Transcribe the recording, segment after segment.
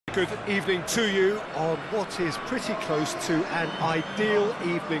Good evening to you on what is pretty close to an ideal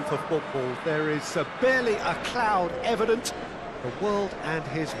evening for football. There is barely a cloud evident. The world and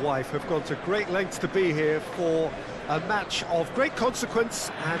his wife have gone to great lengths to be here for a match of great consequence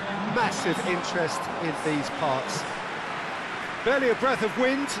and massive interest in these parts. Barely a breath of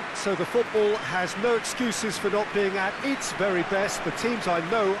wind, so the football has no excuses for not being at its very best. The teams I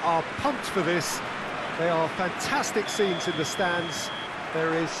know are pumped for this. They are fantastic scenes in the stands.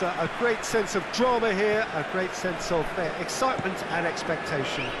 There is a great sense of drama here, a great sense of excitement and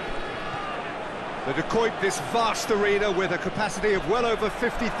expectation. The Decoit, this vast arena with a capacity of well over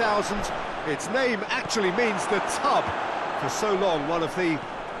 50,000. Its name actually means the tub. For so long, one of the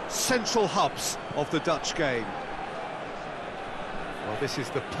central hubs of the Dutch game. Well, this is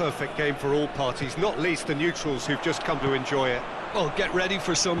the perfect game for all parties, not least the neutrals who've just come to enjoy it. Well, get ready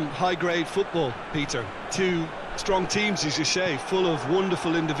for some high-grade football, Peter. Two strong teams, as you say, full of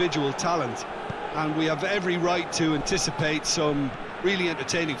wonderful individual talent. And we have every right to anticipate some really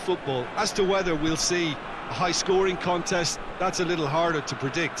entertaining football. As to whether we'll see a high-scoring contest, that's a little harder to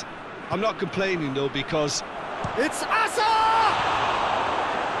predict. I'm not complaining, though, because... It's Asa!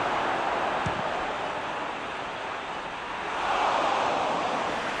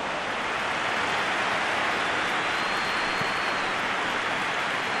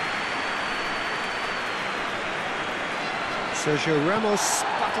 Sergio Ramos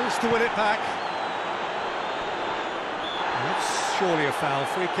battles to win it back. That's surely a foul,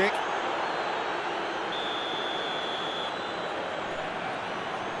 free kick.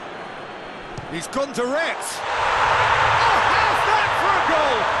 He's gone direct. Oh, how's that for a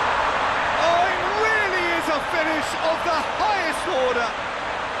goal? Oh, it really is a finish of the highest order.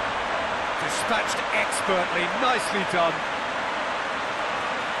 Dispatched expertly, nicely done.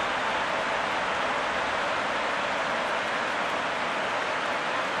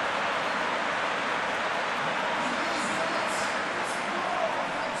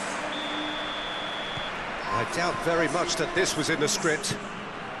 I doubt very much that this was in the script.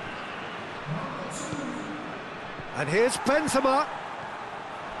 And here's Benzema.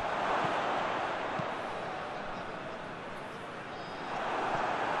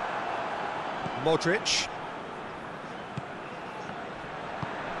 Modric.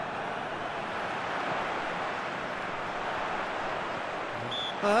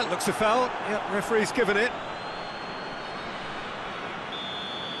 Looks a foul. Yep, referee's given it.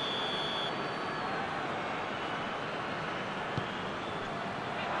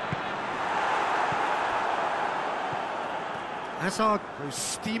 Hazard goes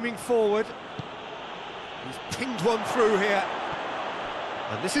steaming forward. He's pinged one through here.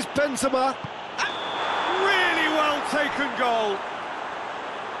 And this is Benzema. Really well taken goal.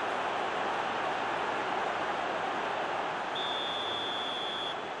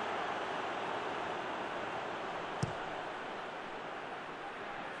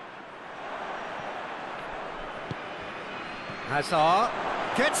 Hazard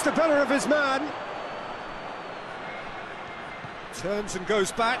gets the better of his man. Turns and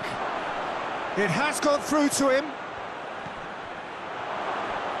goes back. It has gone through to him.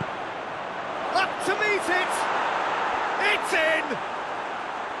 Up to meet it. It's in.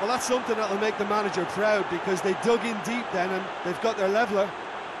 Well, that's something that'll make the manager proud, because they dug in deep then and they've got their leveller.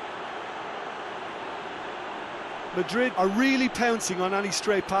 Madrid are really pouncing on any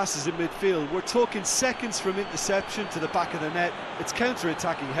stray passes in midfield. We're talking seconds from interception to the back of the net. It's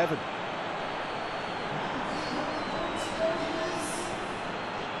counter-attacking heaven.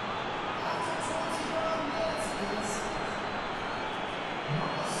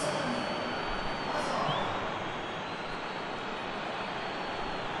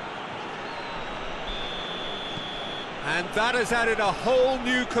 And that has added a whole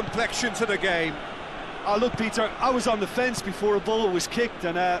new complexion to the game. Oh, look, Peter, I was on the fence before a ball was kicked,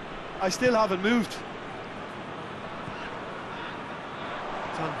 and I still haven't moved.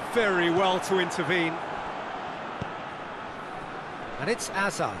 Done very well to intervene. And it's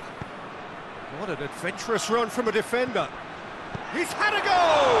Hazard. What an adventurous run from a defender. He's had a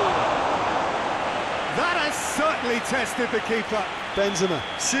goal! That has certainly tested the keeper. Benzema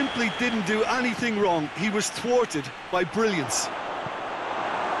simply didn't do anything wrong. He was thwarted by brilliance.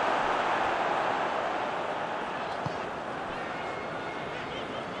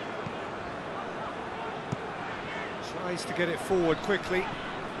 Tries to get it forward quickly.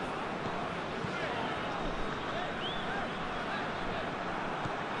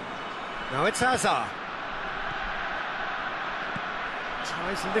 Now it's Hazard.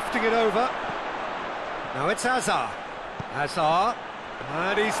 Tries lifting it over. Now it's Hazard. Hazard.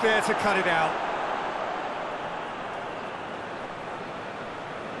 And he's there to cut it out.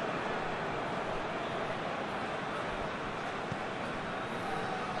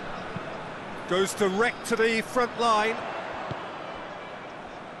 Goes direct to the front line.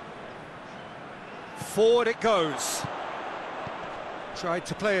 Forward it goes. Tried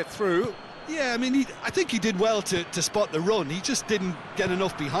to play it through. Yeah, I mean, I think he did well to spot the run. He just didn't get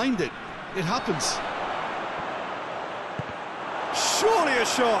enough behind it. It happens. Surely a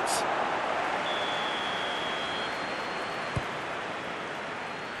shot.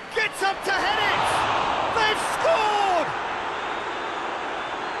 Gets up to head it. They've scored.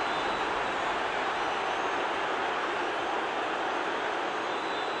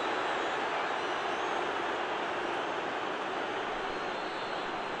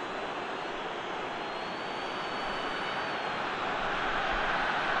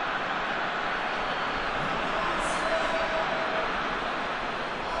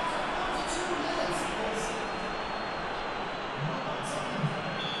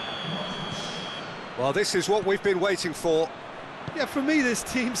 Well, this is what we've been waiting for. Yeah, for me, this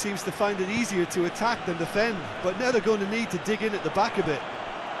team seems to find it easier to attack than defend, but now they're going to need to dig in at the back a bit.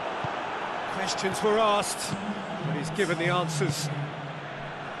 Questions were asked, and he's given the answers.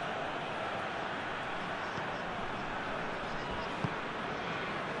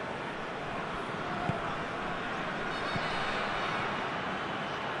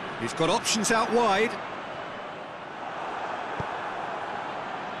 He's got options out wide.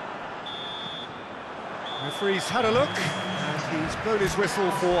 Referee's had a look, and he's blown his whistle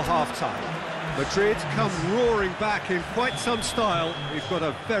for half-time. Madrid come roaring back in quite some style. We've got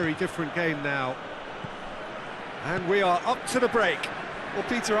a very different game now. And we are up to the break. Well,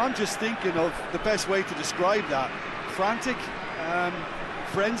 Peter, I'm just thinking of the best way to describe that. Frantic,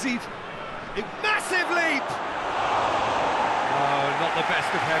 frenzied. Massive leap! Oh, not the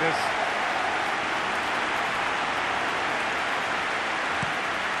best of headers.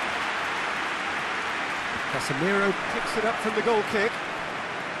 Casemiro picks it up from the goal kick.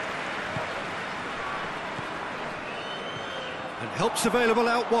 And help's available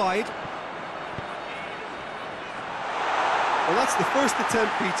out wide. Well, that's the first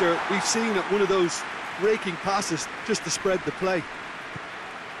attempt, Peter, we've seen at one of those raking passes just to spread the play.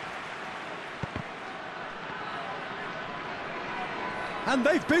 And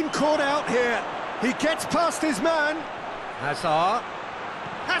they've been caught out here. He gets past his man. Hazard.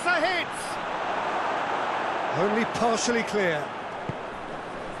 Hazard hits! Only partially clear.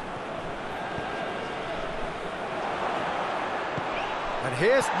 And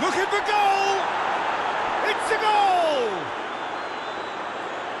here's looking for goal! It's a goal!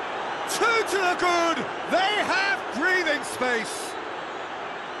 2 to the good! They have breathing space!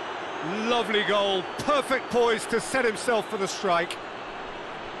 Lovely goal, perfect poise to set himself for the strike.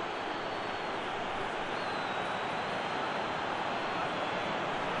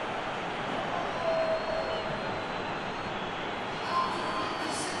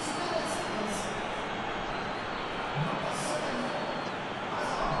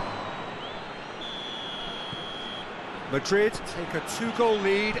 Madrid take a 2-goal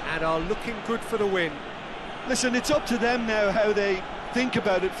lead and are looking good for the win. Listen, it's up to them now how they think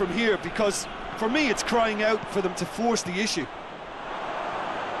about it from here, because for me it's crying out for them to force the issue.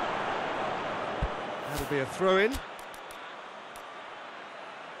 That'll be a throw-in.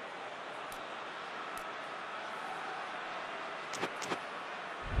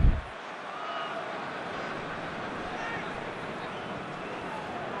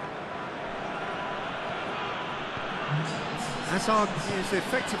 Hazard is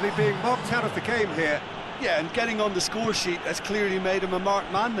effectively being marked out of the game here. Yeah, and getting on the score sheet has clearly made him a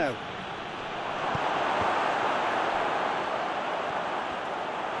marked man now.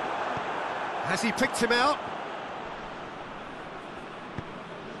 Has he picked him out?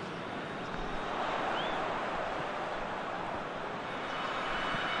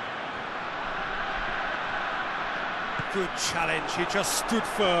 Good challenge, he just stood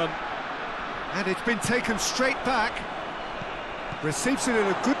firm. And it's been taken straight back. Receives it in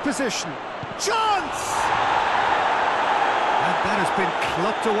a good position. Chance! And that has been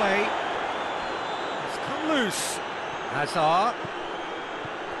clubbed away. It's come loose. Hazard.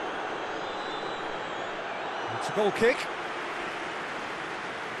 It's a goal kick.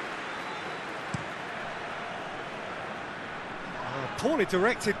 A poorly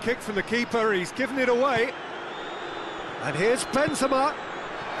directed kick from the keeper. He's given it away. And here's Benzema.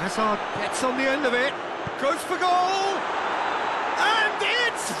 Hazard gets on the end of it. Goes for goal. And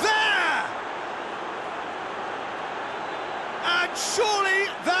it's there! And surely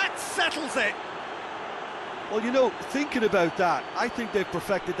that settles it. Well, you know, thinking about that, I think they've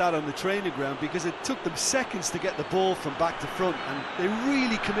perfected that on the training ground, because it took them seconds to get the ball from back to front, and they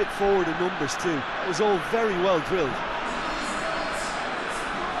really commit forward in numbers too. It was all very well drilled.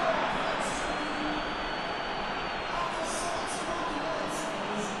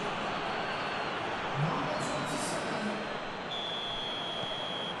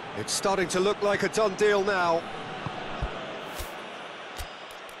 It's starting to look like a done deal now.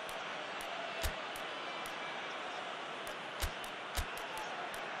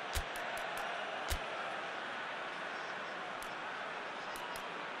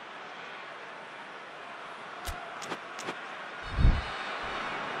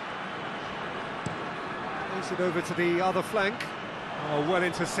 Plays it over to the other flank. Oh, well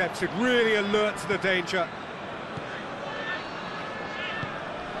intercepted, really alert to the danger.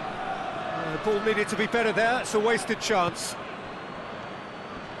 The ball needed to be better there, it's a wasted chance.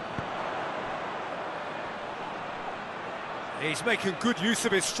 He's making good use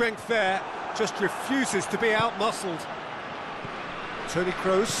of his strength there, just refuses to be out-muscled. Toni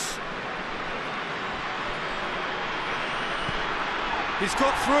Kroos. He's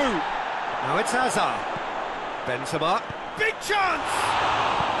got through. Now it's Hazard. Benzema. Big chance!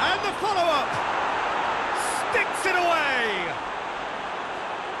 And the follow-up! Sticks it away!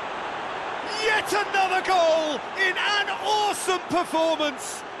 Yet another goal in an awesome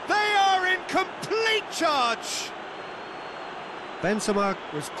performance! They are in complete charge! Benzema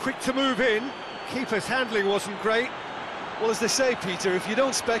was quick to move in. Keeper's handling wasn't great. Well, as they say, Peter, if you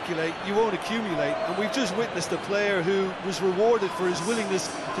don't speculate, you won't accumulate. And we've just witnessed a player who was rewarded for his willingness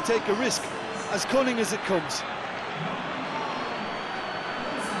to take a risk, as cunning as it comes.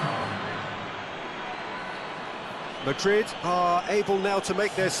 Madrid are able now to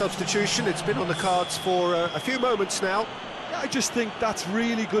make their substitution. It's been on the cards for a few moments now. I just think that's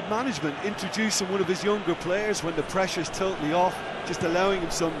really good management, introducing one of his younger players when the pressure's totally off, just allowing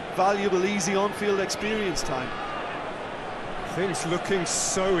him some valuable, easy on-field experience time. Things looking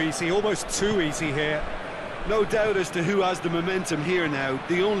so easy, almost too easy here. No doubt as to who has the momentum here now.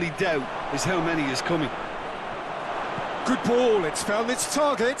 The only doubt is how many is coming. Good ball, it's found its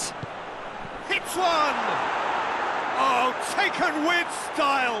target. Hits one! Oh, taken with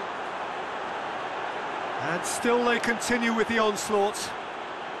style! And still they continue with the onslaught.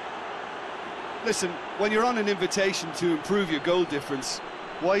 Listen, when you're on an invitation to improve your goal difference,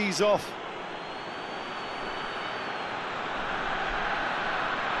 why ease off?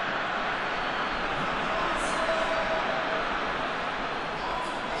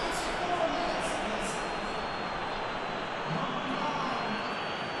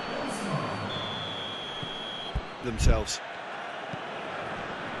 Themselves.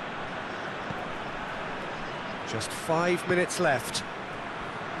 Just 5 minutes left.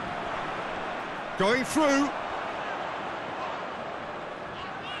 Going through.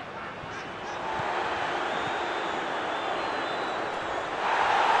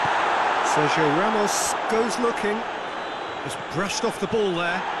 Sergio Ramos goes looking. Just brushed off the ball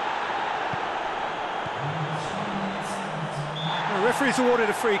there. The referee's awarded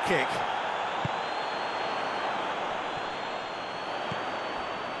a free kick.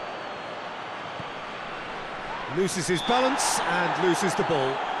 Loses his balance and loses the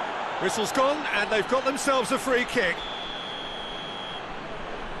ball. Whistle's gone and they've got themselves a free kick.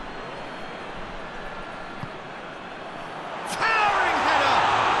 Towering header!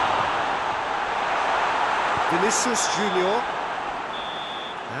 Vinicius Junior.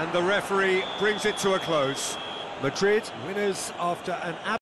 And the referee brings it to a close. Madrid winners after an